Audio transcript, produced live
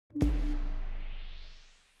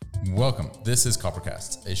Welcome. This is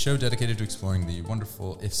Coppercast, a show dedicated to exploring the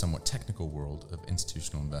wonderful, if somewhat technical, world of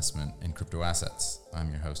institutional investment in crypto assets.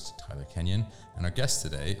 I'm your host, Tyler Kenyon, and our guest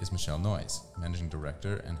today is Michelle Noyes, Managing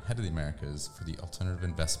Director and Head of the Americas for the Alternative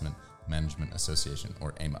Investment Management Association,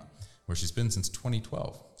 or AIMA, where she's been since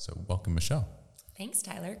 2012. So welcome, Michelle. Thanks,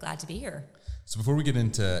 Tyler. Glad to be here. So before we get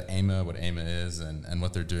into AIMA, what AIMA is, and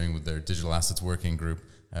what they're doing with their digital assets working group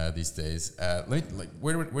these days,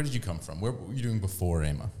 where did you come from? What were you doing before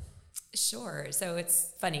AIMA? Sure. So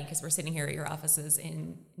it's funny because we're sitting here at your offices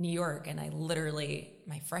in New York, and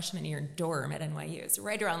my freshman year dorm at NYU is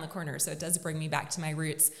right around the corner. So it does bring me back to my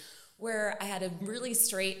roots, where I had a really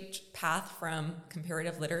straight path from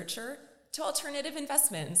comparative literature to alternative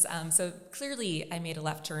investments. So clearly I made a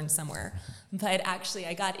left turn somewhere, but actually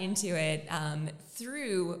I got into it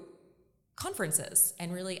through conferences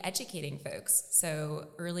and really educating folks. So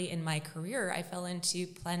early in my career, I fell into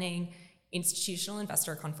planning institutional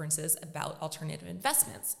investor conferences about alternative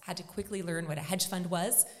investments. Had to quickly learn what a hedge fund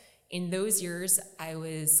was. In those years,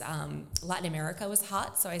 Latin America was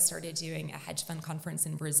hot, so I started doing a hedge fund conference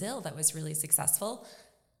in Brazil that was really successful,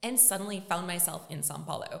 and suddenly found myself in Sao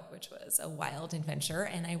Paulo, which was a wild adventure.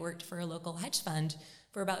 And I worked for a local hedge fund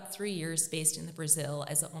for about 3 years based in Brazil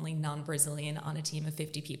as the only non-Brazilian on a team of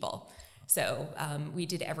 50 people. So we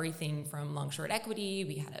did everything from long-short equity,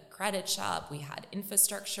 we had a credit shop, we had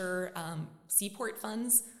infrastructure, seaport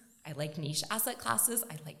funds. I like niche asset classes,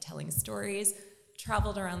 I like telling stories,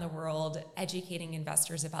 traveled around the world, educating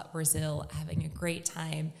investors about Brazil, having a great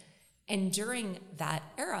time. And during that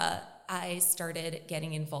era, I started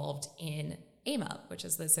getting involved in AIMA, which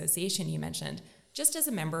is the association you mentioned, just as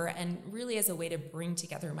a member and really as a way to bring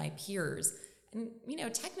together my peers. And,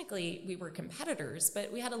 technically we were competitors,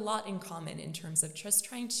 but we had a lot in common in terms of just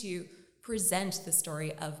trying to present the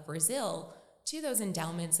story of Brazil to those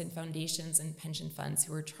endowments and foundations and pension funds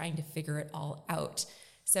who were trying to figure it all out.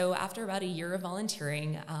 So after about a year of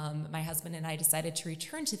volunteering, my husband and I decided to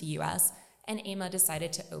return to the US, and AIMA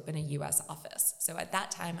decided to open a US office. So at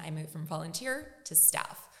that time, I moved from volunteer to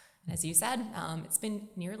staff. And as you said, it's been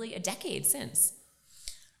nearly a decade since.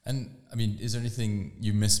 And is there anything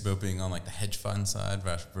you miss about being on the hedge fund side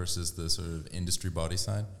versus the sort of industry body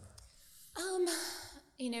side?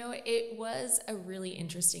 It was a really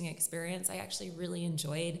interesting experience. I actually really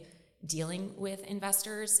enjoyed dealing with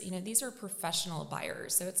investors. These are professional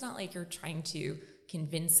buyers, so it's not like you're trying to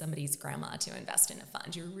convince somebody's grandma to invest in a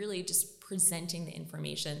fund. You're really just presenting the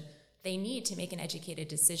information they need to make an educated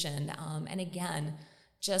decision. And again,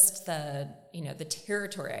 just the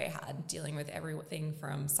territory I had dealing with everything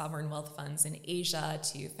from sovereign wealth funds in Asia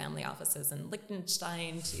to family offices in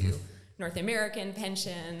Liechtenstein to North American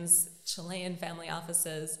pensions, Chilean family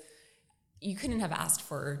offices. You couldn't have asked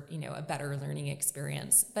for, a better learning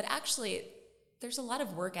experience. But actually, there's a lot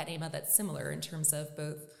of work at AIMA that's similar in terms of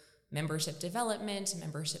both membership development,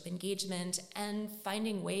 membership engagement, and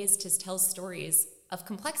finding ways to tell stories of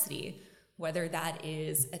complexity, whether that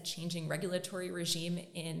is a changing regulatory regime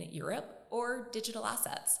in Europe or digital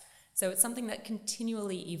assets. So it's something that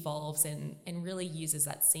continually evolves and really uses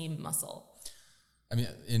that same muscle.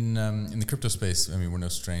 In the crypto space, we're no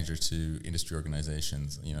stranger to industry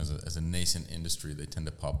organizations. As a nascent industry, they tend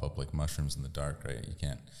to pop up like mushrooms in the dark, right? You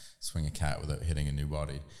can't swing a cat without hitting a new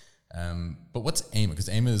body. But what's AIMA? Because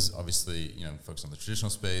AIMA is obviously, focused on the traditional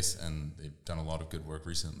space, and they've done a lot of good work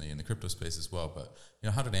recently in the crypto space as well. But,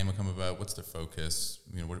 how did AIMA come about? What's their focus?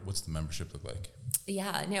 What's the membership look like?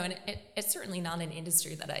 Yeah, no, and it's certainly not an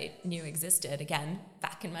industry that I knew existed, again,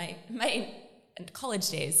 back in my college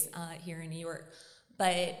days here in New York.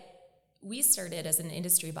 But we started as an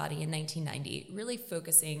industry body in 1990, really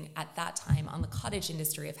focusing at that time on the cottage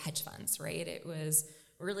industry of hedge funds, right? It was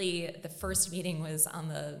really, the first meeting was on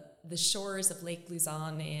the shores of Lake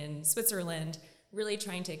Luzon in Switzerland, really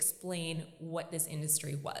trying to explain what this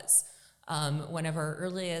industry was. One of our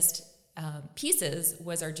earliest pieces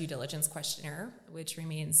was our due diligence questionnaire, which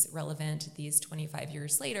remains relevant these 25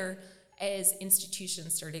 years later, as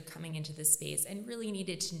institutions started coming into this space and really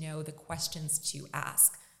needed to know the questions to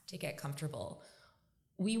ask to get comfortable.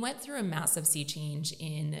 We went through a massive sea change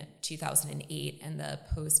in 2008 and the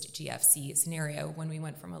post-GFC scenario, when we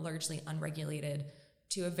went from a largely unregulated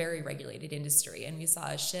to a very regulated industry. And we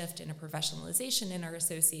saw a shift and a professionalization in our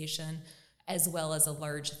association, as well as a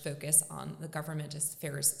large focus on the government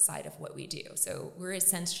affairs side of what we do. So we're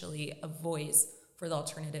essentially a voice for the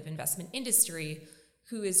alternative investment industry,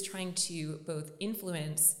 who is trying to both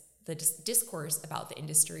influence the discourse about the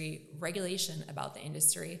industry, regulation about the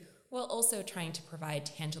industry, while also trying to provide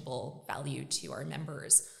tangible value to our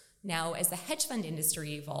members. Now, as the hedge fund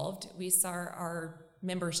industry evolved, we saw our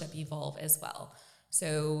membership evolve as well.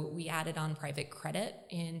 So we added on private credit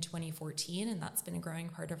in 2014, and that's been a growing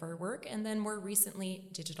part of our work. And then more recently,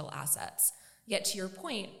 digital assets. Yet to your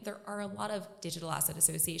point, there are a lot of digital asset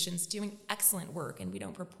associations doing excellent work, and we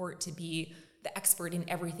don't purport to be the expert in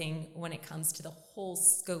everything when it comes to the whole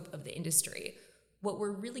scope of the industry. What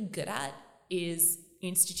we're really good at is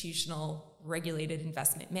institutional regulated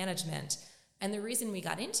investment management. And the reason we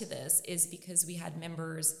got into this is because we had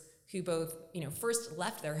members who both, first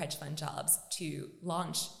left their hedge fund jobs to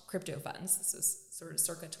launch crypto funds. This was sort of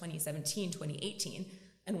circa 2017, 2018,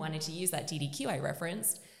 and wanted to use that DDQ I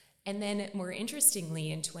referenced. And then more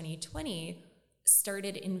interestingly, in 2020,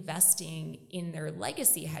 started investing in their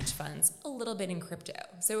legacy hedge funds a little bit in crypto.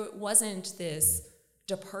 So it wasn't this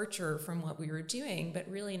departure from what we were doing, but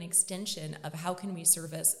really an extension of how can we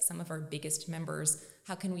service some of our biggest members?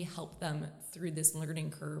 How can we help them through this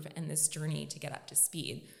learning curve and this journey to get up to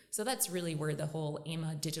speed? So that's really where the whole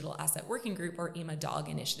AIMA Digital Asset Working Group, or AIMA DOG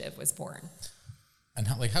initiative, was born. And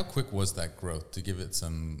how quick was that growth? To give it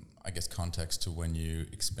some, context to when you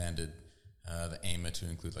expanded the AIMA to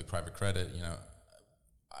include private credit,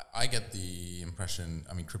 I get the impression,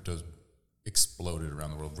 crypto's exploded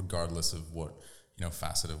around the world, regardless of what,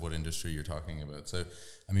 facet of what industry you're talking about. So,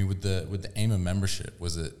 with the AIMA membership,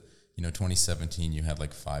 was it, 2017, you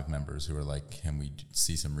had 5 members who were like, can we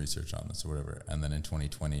see some research on this or whatever? And then in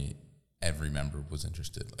 2020, every member was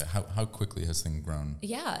interested. How quickly has things grown?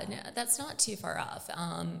 Yeah, no, that's not too far off.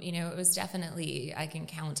 It was definitely, I can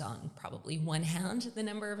count on probably one hand the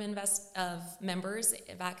number of members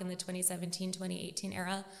back in the 2017, 2018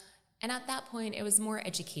 era. And at that point, it was more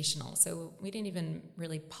educational. So we didn't even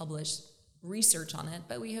really publish research on it,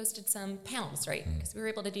 but we hosted some panels, right? Because we were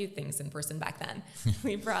able to do things in person back then.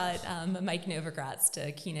 We brought Mike Novogratz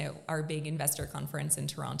to keynote our big investor conference in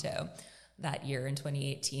Toronto that year in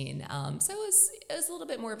 2018. So it was a little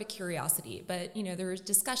bit more of a curiosity, but there were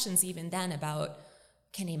discussions even then about,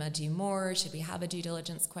 can AIMA do more? Should we have a due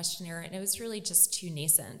diligence questionnaire? And it was really just too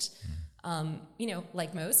nascent.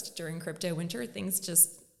 Like most, during crypto winter, things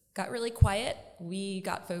just got really quiet. We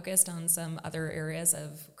got focused on some other areas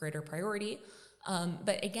of greater priority.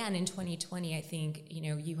 But again, in 2020, I think,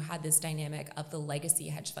 you had this dynamic of the legacy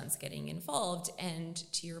hedge funds getting involved. And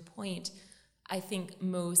to your point, I think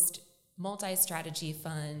most multi-strategy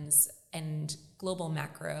funds and global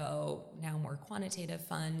macro, now more quantitative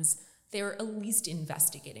funds, they're at least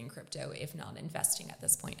investigating crypto, if not investing at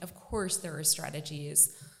this point. Of course, there are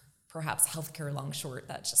strategies, perhaps healthcare long short,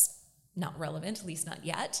 that's just not relevant, at least not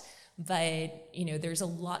yet. But, there's a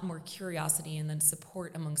lot more curiosity and then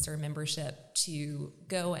support amongst our membership to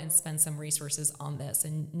go and spend some resources on this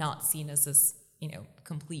and not seen as this,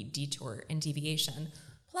 complete detour and deviation.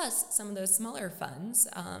 Plus, some of those smaller funds,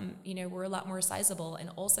 were a lot more sizable and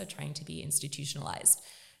also trying to be institutionalized.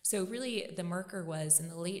 So really, the marker was in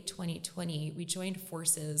the late 2020, we joined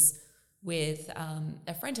forces with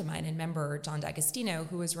a friend of mine and member, John D'Agostino,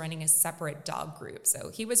 who was running a separate DOG group.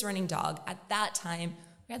 So he was running DOG. At that time,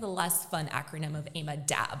 we had the less fun acronym of AIMA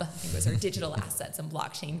DAB. I think it was our digital assets and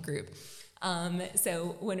blockchain group.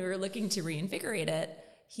 So when we were looking to reinvigorate it,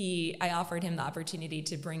 I offered him the opportunity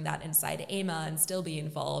to bring that inside AIMA and still be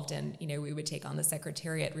involved. And, we would take on the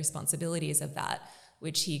secretariat responsibilities of that,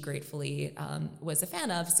 which he gratefully was a fan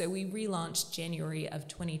of. So we relaunched January of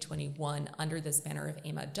 2021 under this banner of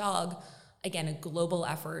AIMA DOG. Again, a global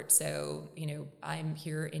effort. So, I'm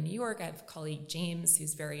here in New York. I have a colleague, James,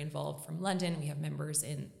 who's very involved from London. We have members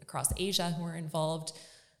across Asia who are involved.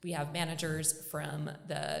 We have managers from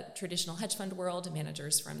the traditional hedge fund world,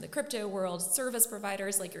 managers from the crypto world, service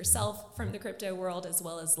providers like yourself from the crypto world, as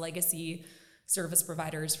well as legacy service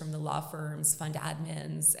providers from the law firms, fund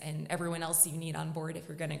admins, and everyone else you need on board if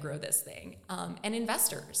you're going to grow this thing. And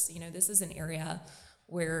investors. This is an area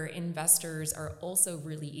where investors are also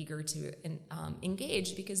really eager to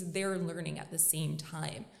engage because they're learning at the same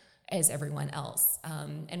time as everyone else.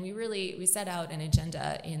 And we set out an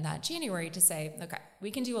agenda in that January to say, okay,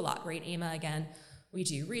 we can do a lot, right? AIMA, again, we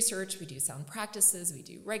do research, we do sound practices, we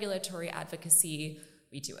do regulatory advocacy,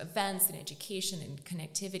 we do events and education and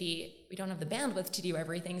connectivity. We don't have the bandwidth to do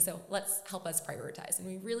everything, so let's help us prioritize. And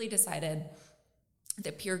we really decided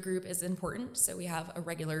that peer group is important, so we have a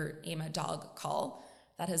regular AIMA DOG call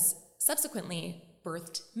that has subsequently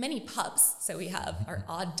birthed many pups. So we have our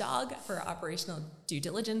odd dog for our operational due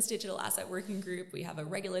diligence digital asset working group. We have a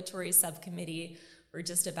regulatory subcommittee. We're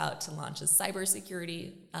just about to launch a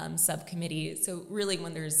cybersecurity subcommittee. So really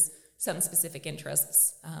when there's some specific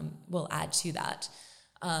interests, we'll add to that.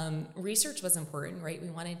 Research was important, right?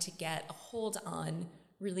 We wanted to get a hold on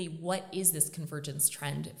really what is this convergence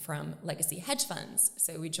trend from legacy hedge funds.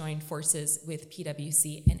 So we joined forces with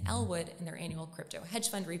PwC and Elwood in their annual crypto hedge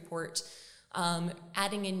fund report,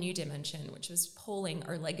 adding a new dimension, which was polling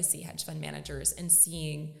our legacy hedge fund managers and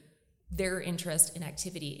seeing their interest in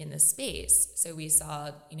activity in this space. So we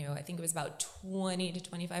saw, I think it was about 20 to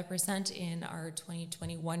 25% in our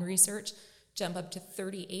 2021 research, jump up to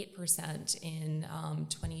 38% in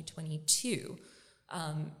 2022.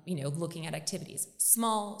 Looking at activities,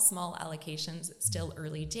 small allocations, still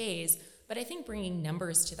early days, but I think bringing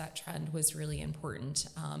numbers to that trend was really important,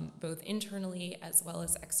 both internally as well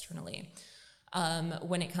as externally.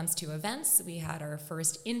 When it comes to events, we had our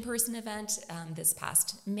first in-person event this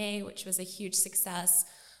past May, which was a huge success.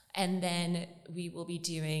 And then we will be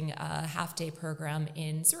doing a half-day program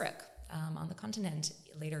in Zurich on the continent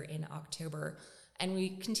later in October. And we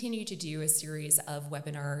continue to do a series of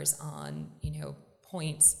webinars on,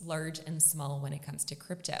 points large and small when it comes to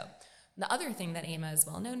crypto. The other thing that AIMA is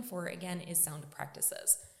well known for, again, is sound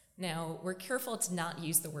practices. Now, we're careful to not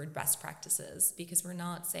use the word best practices because we're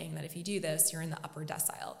not saying that if you do this, you're in the upper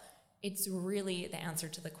decile. It's really the answer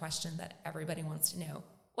to the question that everybody wants to know.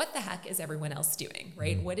 What the heck is everyone else doing,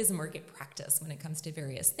 right? What is market practice when it comes to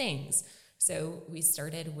various things? So we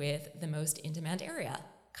started with the most in-demand area,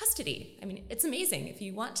 custody. I mean, it's amazing. If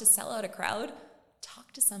you want to sell out a crowd,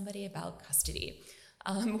 talk to somebody about custody.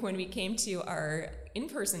 When we came to our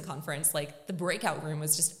in-person conference, the breakout room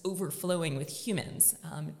was just overflowing with humans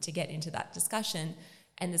to get into that discussion.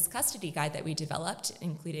 And this custody guide that we developed,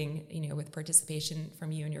 including, with participation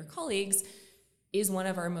from you and your colleagues, is one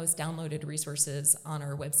of our most downloaded resources on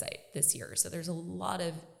our website this year. So there's a lot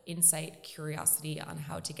of insight, curiosity on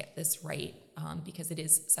how to get this right because it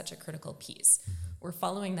is such a critical piece. We're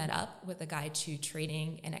following that up with a guide to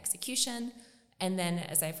trading and execution. And then,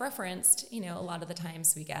 as I've referenced, a lot of the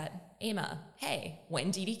times we get AIMA, hey,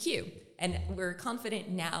 when DDQ? And we're confident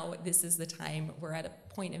now this is the time we're at a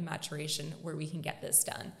point of maturation where we can get this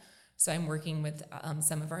done. So I'm working with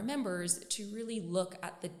some of our members to really look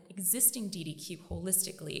at the existing DDQ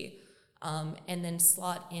holistically and then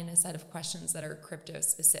slot in a set of questions that are crypto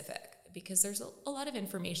specific because there's a lot of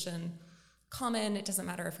information common. It doesn't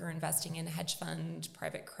matter if you're investing in a hedge fund,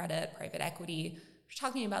 private credit, private equity. You're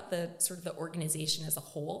talking about the sort of the organization as a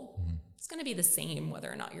whole, it's going to be the same whether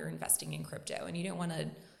or not you're investing in crypto, and you don't want to,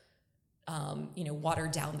 water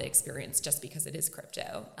down the experience just because it is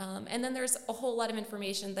crypto. And then there's a whole lot of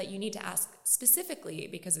information that you need to ask specifically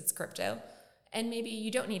because it's crypto, and maybe you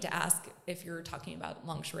don't need to ask if you're talking about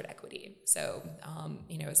long-short equity. So,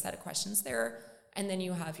 a set of questions there, and then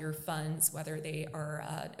you have your funds, whether they are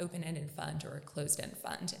an open-ended fund or a closed-end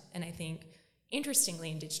fund, and I think.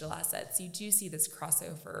 Interestingly, in digital assets, you do see this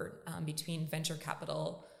crossover between venture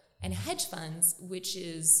capital and hedge funds, which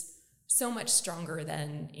is so much stronger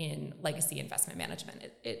than in legacy investment management.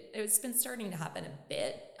 It's been starting to happen a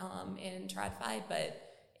bit in TradFi, but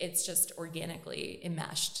it's just organically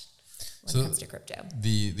enmeshed when it comes to crypto.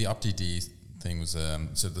 The OptDD thing was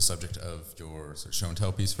so the subject of your sort of show and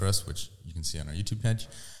tell piece for us, which you can see on our YouTube page.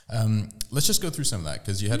 Let's just go through some of that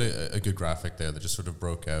because you had a good graphic there that just sort of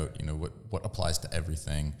broke out, what applies to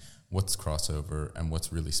everything, what's crossover, and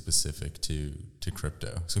what's really specific to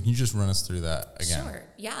crypto. So can you just run us through that again? Sure.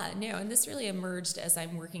 Yeah. No. And this really emerged as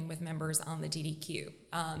I'm working with members on the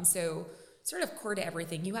DDQ. So sort of core to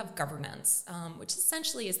everything, you have governance, which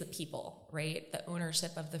essentially is the people, right? The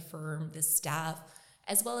ownership of the firm, the staff,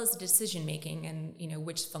 as well as decision-making and,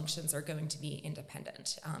 which functions are going to be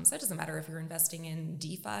independent. So it doesn't matter if you're investing in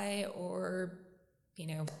DeFi or,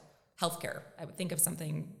 healthcare. I would think of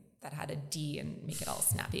something that had a D and make it all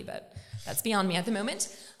snappy, but that's beyond me at the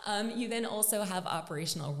moment. You then also have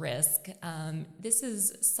operational risk. This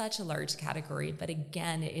is such a large category, but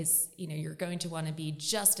again, you're going to want to be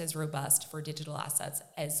just as robust for digital assets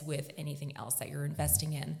as with anything else that you're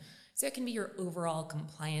investing in. So it can be your overall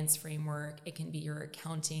compliance framework, it can be your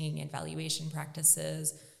accounting and valuation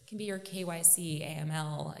practices, it can be your KYC,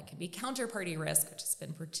 AML, it can be counterparty risk, which has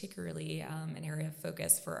been particularly an area of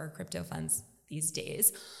focus for our crypto funds these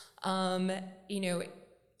days. All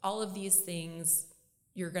of these things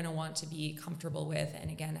you're going to want to be comfortable with, and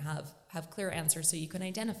again, have clear answers so you can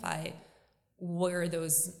identify where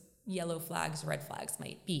those yellow flags, red flags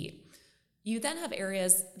might be. You then have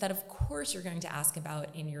areas that, of course, you're going to ask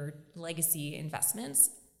about in your legacy investments,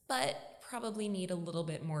 but probably need a little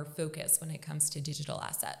bit more focus when it comes to digital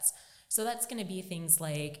assets. So that's going to be things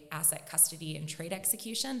like asset custody and trade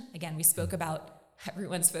execution. Again, we spoke about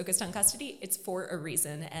everyone's focused on custody. It's for a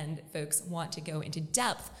reason, and folks want to go into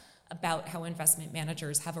depth about how investment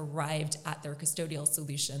managers have arrived at their custodial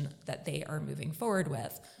solution that they are moving forward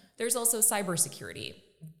with. There's also cybersecurity.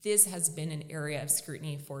 this has been an area of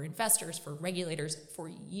scrutiny for investors, for regulators, for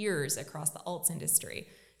years across the alts industry.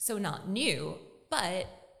 So not new, but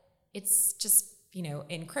it's just,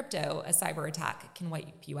 in crypto, a cyber attack can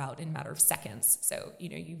wipe you out in a matter of seconds. So,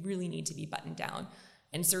 you really need to be buttoned down.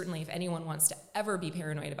 And certainly if anyone wants to ever be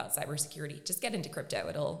paranoid about cybersecurity, just get into crypto.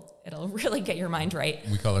 It'll really get your mind right.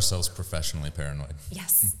 We call ourselves professionally paranoid.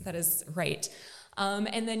 Yes, that is right.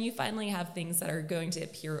 And then you finally have things that are going to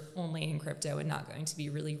appear only in crypto and not going to be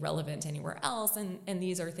really relevant anywhere else. And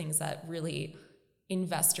these are things that really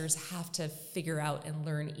investors have to figure out and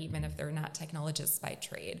learn, even if they're not technologists by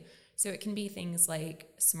trade. So it can be things like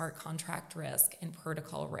smart contract risk and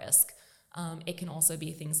protocol risk. It can also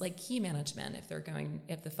be things like key management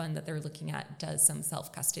if the fund that they're looking at does some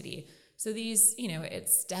self-custody. So these,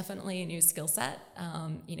 it's definitely a new skill set.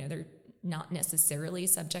 They're not necessarily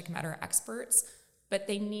subject matter experts, but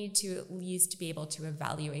they need to at least be able to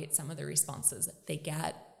evaluate some of the responses that they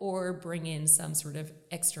get or bring in some sort of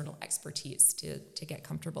external expertise to get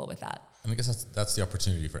comfortable with that. And I guess that's the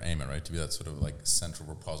opportunity for AIMA, right? To be that sort of like central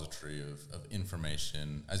repository of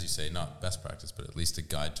information, as you say, not best practice, but at least a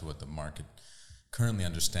guide to what the market currently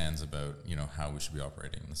understands about, how we should be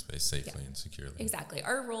operating in the space safely and securely. Exactly.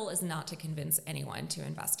 Our role is not to convince anyone to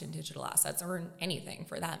invest in digital assets or in anything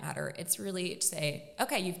for that matter. It's really to say,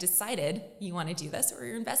 okay, you've decided you want to do this or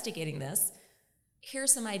you're investigating this.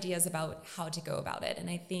 Here's some ideas about how to go about it.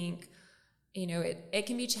 And I think, it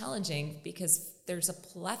can be challenging because there's a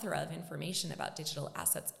plethora of information about digital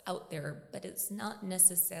assets out there, but it's not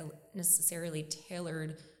necessarily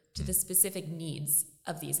tailored to the specific needs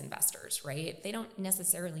of these investors, right? They don't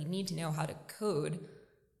necessarily need to know how to code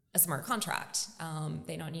a smart contract.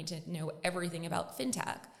 They don't need to know everything about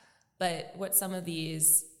fintech. But what some of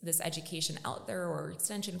this education out there or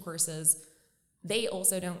extension courses, they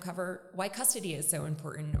also don't cover why custody is so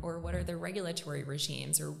important or what are the regulatory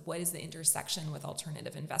regimes or what is the intersection with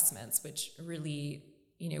alternative investments, which really,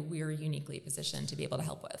 we're uniquely positioned to be able to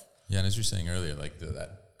help with. Yeah, and as you're saying earlier,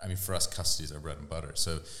 for us, custody is our bread and butter.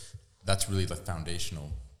 So that's really the foundational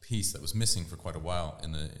piece that was missing for quite a while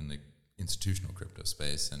in the institutional crypto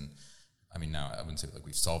space. And now I wouldn't say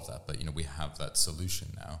we've solved that, but we have that solution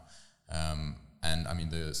now.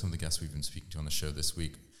 Some of the guests we've been speaking to on the show this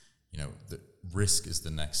week, the risk is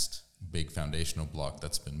the next big foundational block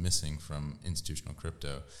that's been missing from institutional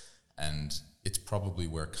crypto, and it's probably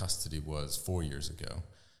where custody was 4 years ago.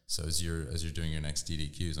 So as you're doing your next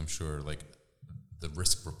DDQs, I'm sure the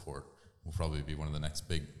risk report will probably be one of the next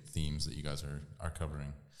big themes that you guys are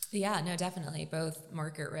covering. Yeah, no, definitely. Both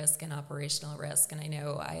market risk and operational risk. And I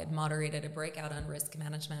know I had moderated a breakout on risk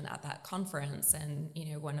management at that conference, and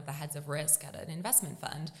one of the heads of risk at an investment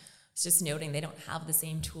fund was just noting they don't have the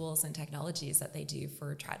same tools and technologies that they do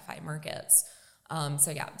for TradFi markets.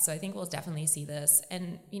 So I think we'll definitely see this.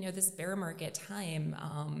 And this bear market time,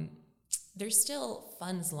 there's still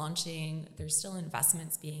funds launching, there's still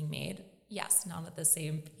investments being made. Yes, not at the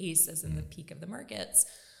same pace as in the peak of the markets,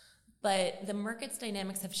 but the market's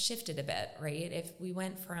dynamics have shifted a bit, right? If we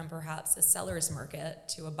went from perhaps a seller's market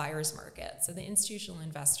to a buyer's market, so the institutional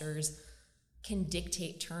investors can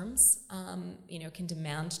dictate terms, can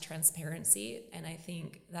demand transparency, and I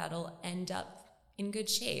think that'll end up in good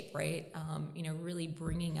shape, right? Really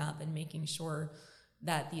bringing up and making sure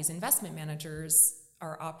that these investment managers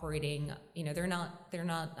are operating, they're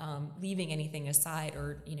not leaving anything aside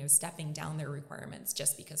or, stepping down their requirements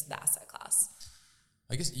just because of the asset class.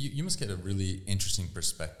 I guess you must get a really interesting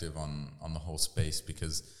perspective on the whole space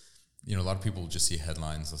because, a lot of people just see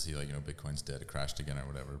headlines. They'll see Bitcoin's dead, it crashed again or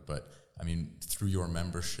whatever. But through your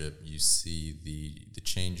membership, you see the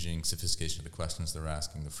changing sophistication of the questions they're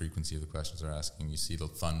asking, the frequency of the questions they're asking. You see the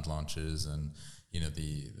fund launches and,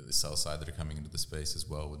 the sell side that are coming into the space as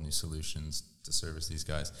well with new solutions to service these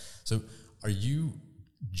guys. So are you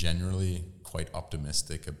generally quite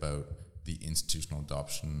optimistic about the institutional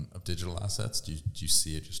adoption of digital assets? Do you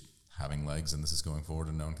see it just having legs and this is going forward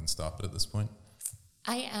and no one can stop it at this point?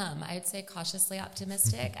 I am. I'd say cautiously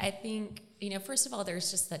optimistic. I think, first of all,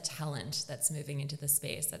 there's just the talent that's moving into the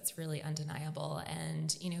space that's really undeniable.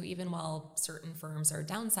 And, even while certain firms are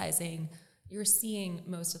downsizing, you're seeing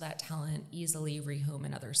most of that talent easily rehome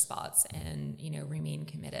in other spots and, remain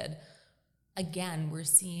committed. Again, we're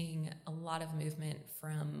seeing a lot of movement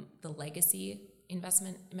from the legacy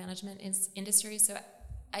investment management industry. So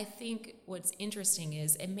I think what's interesting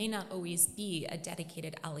is it may not always be a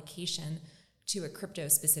dedicated allocation to a crypto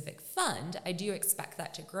specific fund. I do expect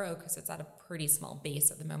that to grow because it's at a pretty small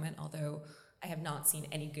base at the moment, although I have not seen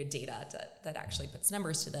any good data that actually puts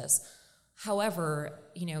numbers to this. However,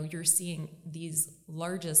 you're seeing these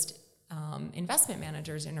largest investment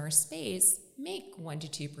managers in our space make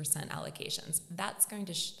 1% to 2% allocations. That's going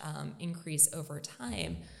to increase over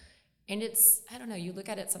time. And it's, I don't know, you look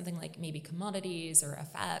at it something like maybe commodities or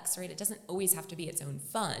FX, right? It doesn't always have to be its own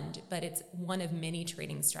fund, but it's one of many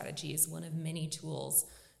trading strategies, one of many tools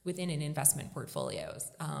within an investment portfolio.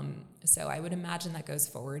 So I would imagine that goes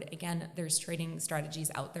forward. Again, there's trading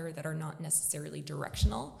strategies out there that are not necessarily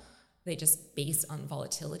directional. They just base on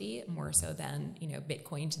volatility more so than,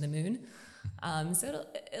 Bitcoin to the moon. So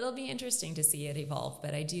it'll be interesting to see it evolve.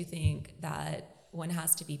 But I do think that one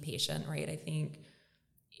has to be patient, right? I think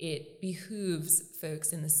it behooves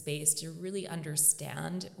folks in the space to really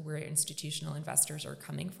understand where institutional investors are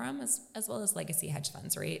coming from, as well as legacy hedge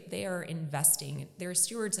funds, right? They are investing, they're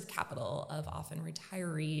stewards of capital, of often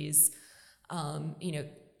retirees.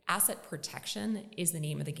 Asset protection is the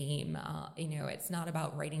name of the game. It's not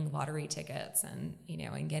about writing lottery tickets and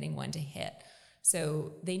getting one to hit.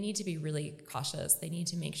 So they need to be really cautious. They need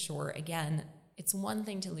to make sure, again, it's one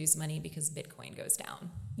thing to lose money because Bitcoin goes down.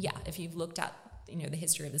 Yeah, if you've looked at the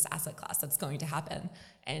history of this asset class, that's going to happen.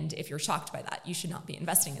 And if you're shocked by that, you should not be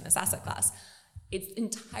investing in this asset class. It's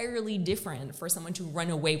entirely different for someone to run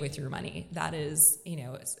away with your money. That is,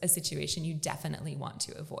 a situation you definitely want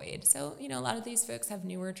to avoid. So, a lot of these folks have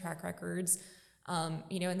newer track records, and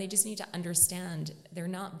they just need to understand they're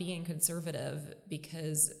not being conservative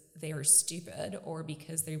because they are stupid or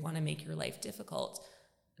because they want to make your life difficult.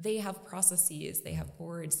 They have processes, they have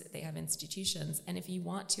boards, they have institutions. And if you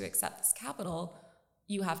want to accept this capital,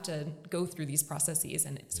 you have to go through these processes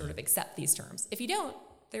and sort of accept these terms. If you don't,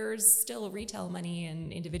 there's still retail money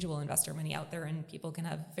and individual investor money out there, and people can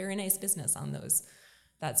have very nice business on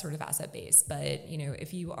that sort of asset base. But,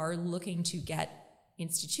 if you are looking to get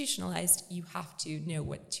institutionalized, you have to know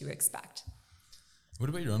what to expect. What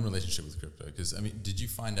about your own relationship with crypto? Because, did you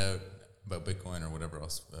find out about Bitcoin or whatever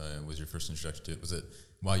else was your first introduction to it? Was it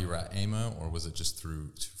while you were at AIMA, or was it just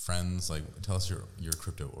through friends? Like, tell us your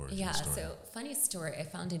crypto origin story. So funny story. I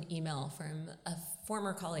found an email from a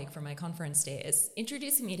former colleague from my conference days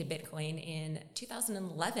introducing me to Bitcoin in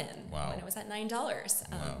 2011 when it was at $9.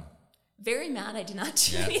 Wow. Very mad I did not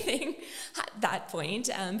do anything at that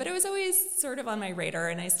point, but it was always sort of on my radar,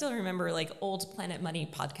 and I still remember like old Planet Money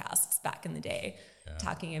podcasts back in the day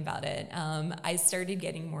talking about it. I started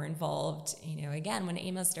getting more involved, again, when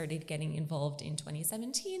AIMA started getting involved in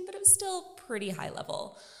 2017, but it was still pretty high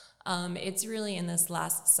level. It's really in this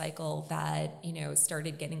last cycle that,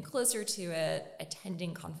 started getting closer to it,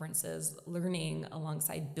 attending conferences, learning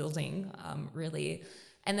alongside building, really.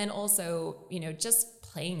 And then also, just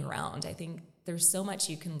playing around. I think there's so much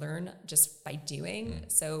you can learn just by doing.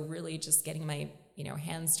 So really just getting my,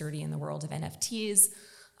 hands dirty in the world of NFTs.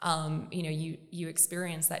 You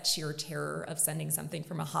experience that sheer terror of sending something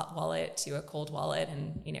from a hot wallet to a cold wallet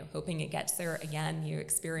and, hoping it gets there. Again, you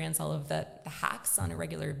experience all of the hacks on a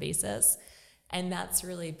regular basis. And that's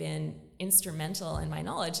really been instrumental in my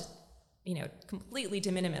knowledge, completely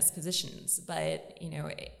de minimis positions, but,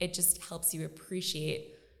 it just helps you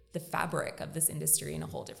appreciate the fabric of this industry in a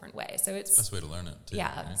whole different way. So it's the best way to learn it too.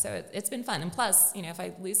 Yeah. Right? So it's been fun. And plus, if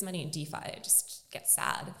I lose money in DeFi, I just get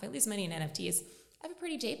sad. If I lose money in NFTs, I have a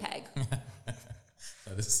pretty JPEG.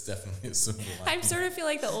 That is definitely a simple line. I sort of feel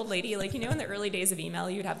like the old lady, like, in the early days of email,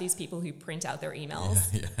 you'd have these people who print out their emails.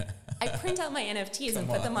 Yeah. I print out my NFTs and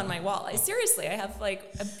put them on my wall. I have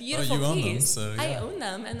like a beautiful piece. You own them, so, yeah. I own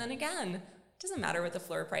them. And then again, it doesn't matter what the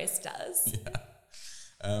floor price does. Yeah.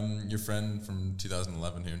 Your friend from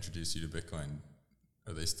 2011 who introduced you to Bitcoin,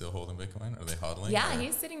 are they still holding Bitcoin? Are they hodling? Yeah,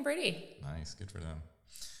 he's sitting pretty. Nice, good for them.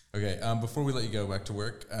 Okay, before we let you go back to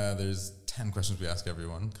work, there's 10 questions we ask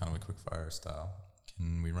everyone, kind of a quick fire style.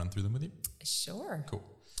 Can we run through them with you? Sure. Cool.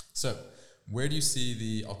 So, where do you see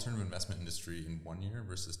the alternative investment industry in 1 year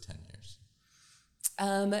versus 10 years?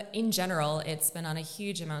 In general, it's been on a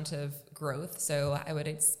huge amount of growth, so I would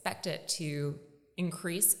expect it to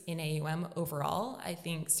increase in AUM overall. I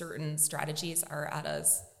think certain strategies are at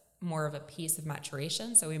more of a piece of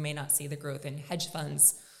maturation, so we may not see the growth in hedge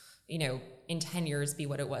funds, in 10 years be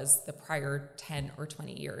what it was the prior 10 or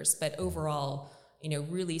 20 years. But overall,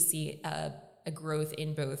 really see a growth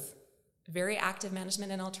in both very active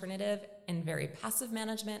management and alternative and very passive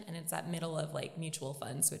management. And it's that middle of like mutual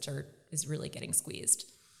funds, which is really getting squeezed.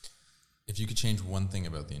 If you could change one thing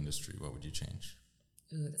about the industry, what would you change?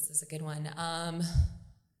 Ooh, this is a good one.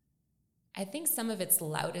 I think some of its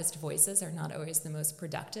loudest voices are not always the most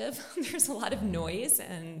productive. There's a lot of noise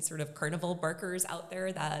and sort of carnival barkers out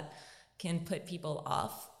there that can put people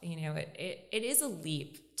off. It is a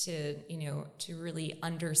leap to really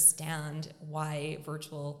understand why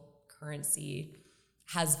virtual currency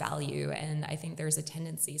has value. And I think there's a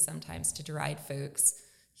tendency sometimes to deride folks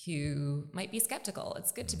who might be skeptical.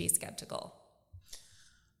 It's good to be skeptical.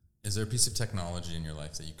 Is there a piece of technology in your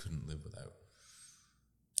life that you couldn't live without?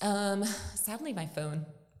 Sadly, my phone.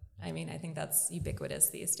 I mean, I think that's ubiquitous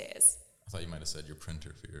these days. I thought you might have said your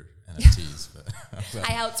printer for your NFTs. But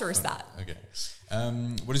I outsource that. Okay.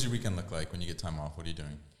 What does your weekend look like when you get time off? What are you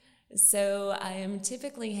doing? So I am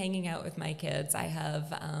typically hanging out with my kids. I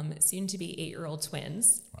have soon-to-be 8-year-old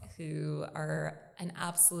twins. Wow. Who are an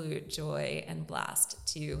absolute joy and blast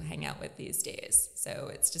to hang out with these days.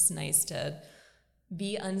 So it's just nice to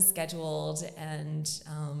be unscheduled and,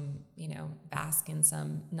 bask in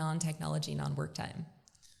some non-technology, non-work time.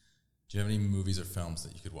 Do you have any movies or films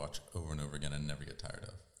that you could watch over and over again and never get tired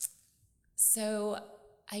of? So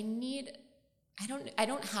I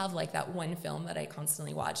don't have like that one film that I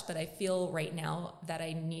constantly watch, but I feel right now that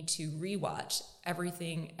I need to rewatch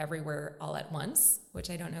Everything Everywhere All at Once, which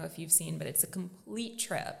I don't know if you've seen, but it's a complete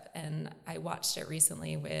trip. And I watched it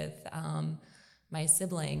recently with my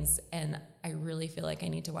siblings, and I really feel like I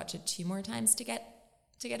need to watch it 2 more times to get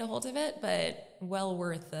a hold of it, but well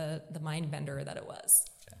worth the mind bender that it was.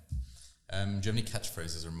 Okay. Do you have any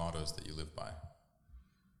catchphrases or mottos that you live by?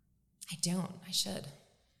 I don't. I should.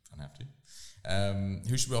 Don't have to.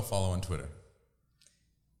 Who should we all follow on Twitter?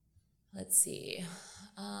 Let's see.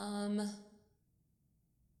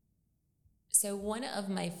 So one of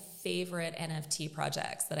my favorite NFT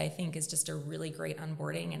projects that I think is just a really great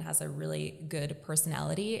onboarding and has a really good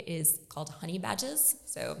personality is called Honey Badges.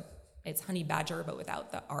 So it's Honey Badger, but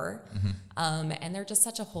without the R. Mm-hmm. And they're just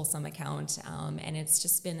such a wholesome account. And it's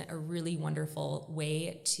just been a really wonderful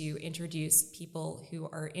way to introduce people who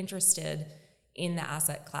are interested in the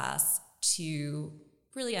asset class to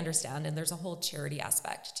really understand. And there's a whole charity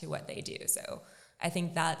aspect to what they do. So I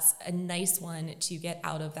think that's a nice one to get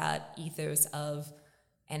out of that ethos of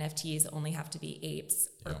NFTs only have to be apes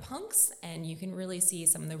or punks. And you can really see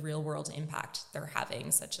some of the real world impact they're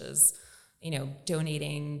having, such as,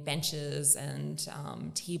 donating benches and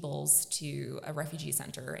tables to a refugee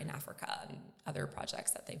center in Africa and other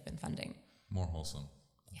projects that they've been funding. More wholesome.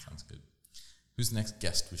 That sounds good. Who's the next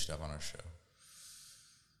guest we should have on our show?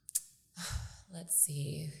 Let's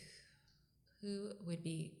see. Who would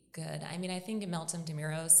be good? I mean, I think Meltem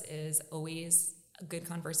Demiros is always a good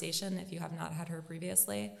conversation if you have not had her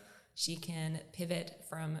previously. She can pivot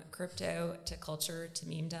from crypto to culture to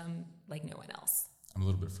memedom like no one else. I'm a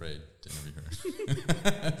little bit afraid to interview her.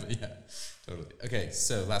 But yeah, totally. Okay,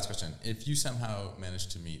 so last question. If you somehow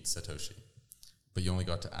managed to meet Satoshi, but you only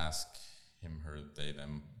got to ask him, her, they,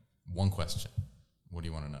 them one question, what do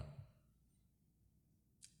you want to know?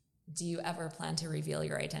 Do you ever plan to reveal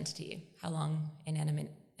your identity? How long in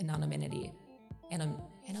anonymity? Anonymity?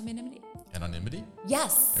 Anonymity?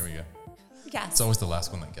 Yes. There we go. Yes. It's always the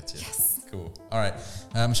last one that gets you. Yes. Cool. All right.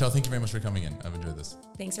 Michelle, thank you very much for coming in. I've enjoyed this.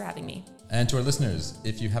 Thanks for having me. And to our listeners,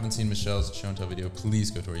 if you haven't seen Michelle's show and tell video, please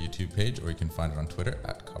go to our YouTube page, or you can find it on Twitter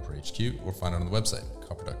 @CopperHQ, or find it on the website,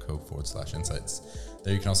 copper.co/insights.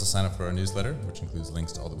 There you can also sign up for our newsletter, which includes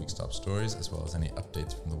links to all the week's top stories, as well as any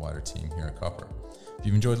updates from the wider team here at Copper. If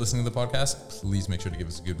you've enjoyed listening to the podcast, please make sure to give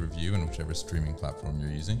us a good review on whichever streaming platform you're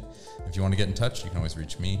using. If you want to get in touch, you can always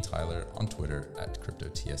reach me, Tyler, on Twitter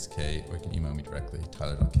 @CryptoTSK, or you can email me directly,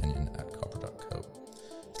 tyler.kenyon@copper.co. If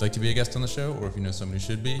you'd like to be a guest on the show, or if you know someone who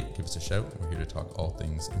should be, give us a shout. We're here to talk all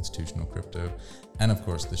things institutional crypto. And of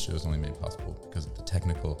course, this show is only made possible because of the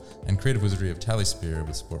technical and creative wizardry of Tally Spear,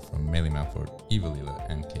 with support from Meili Mountford, Eva Lila,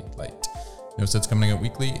 and Kate Light. No sets coming out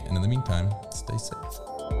weekly, and in the meantime, stay safe.